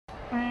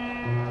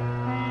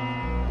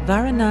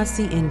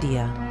Varanasi,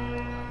 India.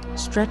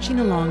 Stretching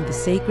along the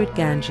sacred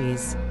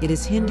Ganges, it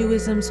is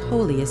Hinduism's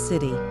holiest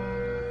city.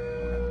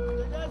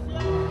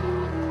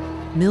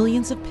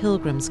 Millions of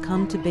pilgrims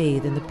come to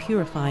bathe in the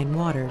purifying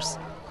waters.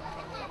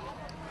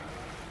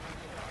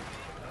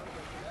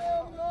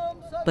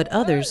 But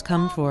others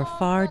come for a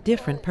far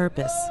different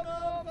purpose.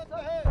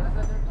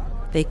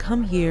 They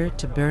come here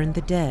to burn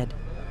the dead,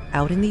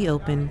 out in the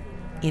open,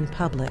 in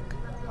public.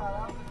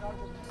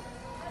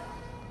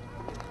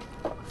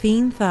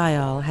 Deen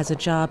Dayal has a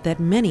job that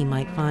many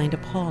might find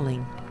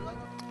appalling.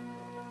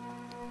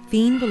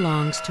 Deen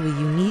belongs to a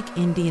unique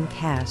Indian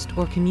caste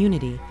or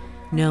community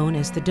known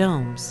as the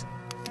Domes.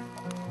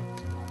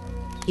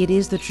 It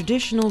is the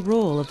traditional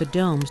role of the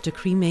Domes to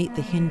cremate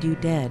the Hindu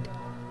dead.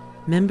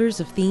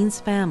 Members of Deen's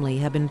family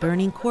have been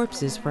burning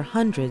corpses for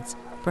hundreds,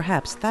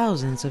 perhaps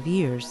thousands of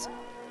years.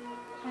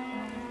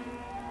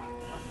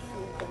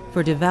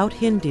 For devout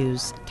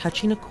Hindus,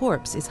 touching a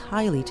corpse is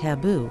highly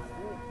taboo.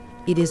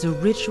 It is a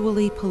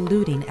ritually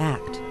polluting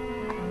act.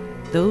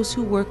 Those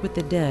who work with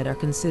the dead are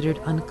considered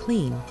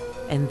unclean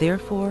and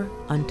therefore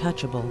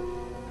untouchable.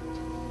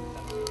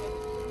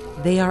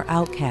 They are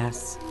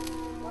outcasts,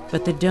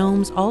 but the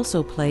Domes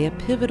also play a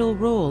pivotal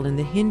role in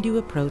the Hindu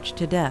approach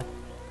to death,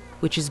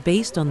 which is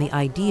based on the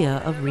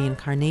idea of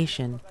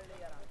reincarnation.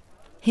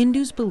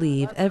 Hindus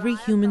believe every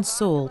human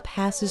soul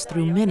passes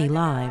through many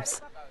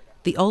lives.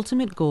 The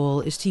ultimate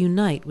goal is to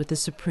unite with the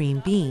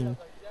Supreme Being,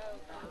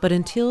 but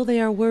until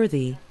they are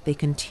worthy, they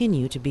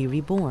continue to be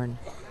reborn.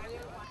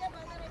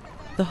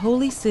 The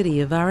holy city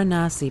of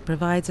Varanasi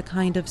provides a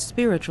kind of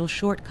spiritual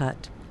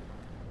shortcut.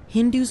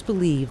 Hindus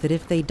believe that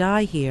if they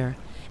die here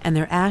and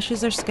their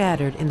ashes are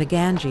scattered in the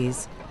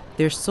Ganges,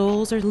 their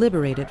souls are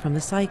liberated from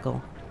the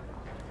cycle.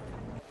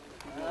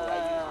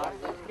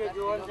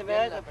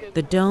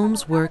 The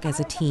Domes work as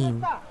a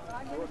team.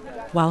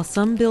 While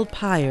some build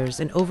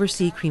pyres and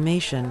oversee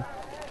cremation,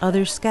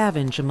 others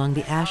scavenge among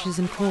the ashes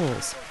and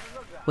coals.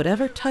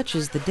 Whatever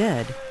touches the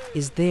dead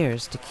is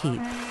theirs to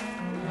keep.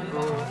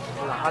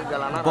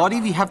 The body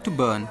we have to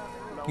burn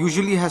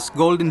usually has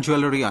gold and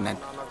jewelry on it.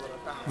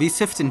 We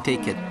sift and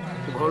take it.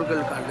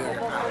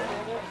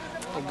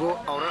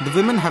 The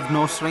women have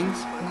nose rings.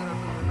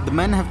 The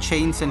men have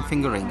chains and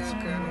finger rings.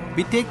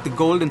 We take the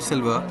gold and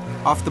silver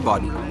off the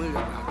body.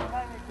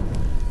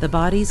 The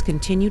bodies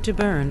continue to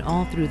burn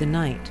all through the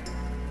night.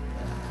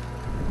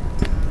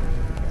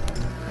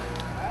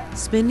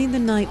 Spending the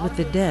night with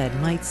the dead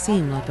might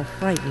seem like a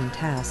frightening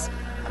task.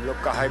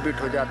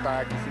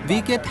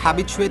 We get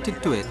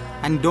habituated to it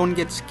and don't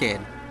get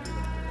scared.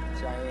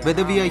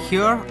 Whether we are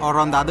here or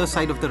on the other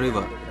side of the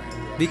river,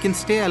 we can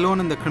stay alone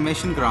in the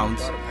cremation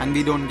grounds and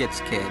we don't get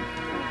scared.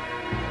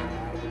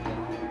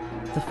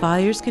 The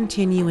fires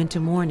continue into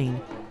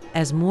morning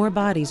as more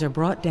bodies are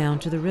brought down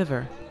to the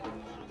river.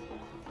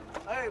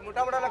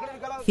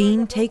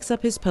 Deen takes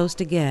up his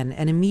post again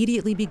and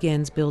immediately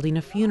begins building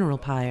a funeral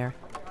pyre.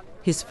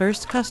 His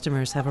first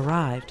customers have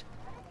arrived.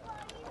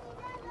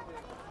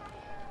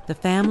 The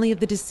family of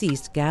the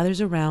deceased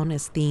gathers around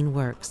as Deen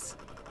works.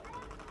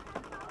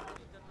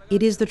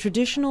 It is the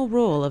traditional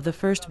role of the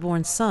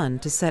firstborn son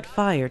to set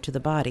fire to the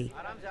body.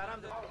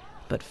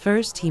 But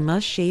first he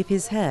must shave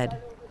his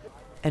head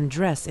and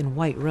dress in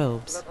white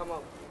robes.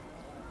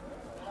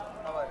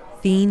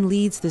 Deen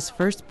leads this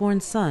firstborn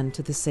son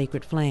to the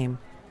sacred flame,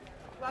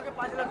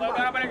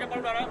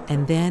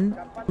 and then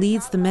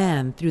leads the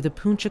man through the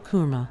Puncha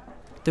Kurma,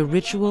 the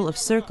ritual of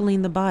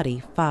circling the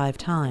body 5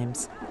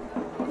 times.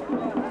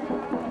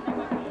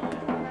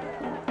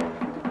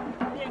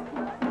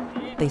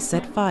 They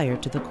set fire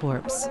to the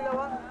corpse.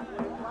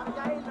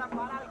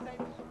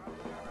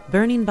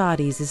 Burning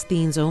bodies is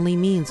Deen's only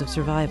means of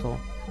survival.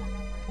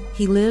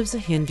 He lives a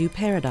Hindu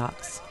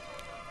paradox.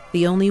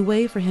 The only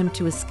way for him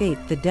to escape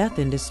the death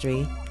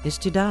industry is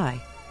to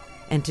die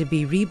and to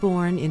be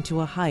reborn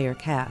into a higher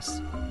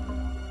caste.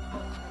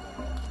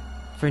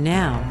 For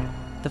now,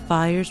 the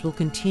fires will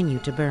continue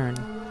to burn.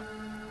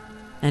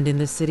 And in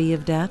the city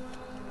of death,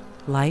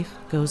 life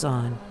goes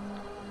on.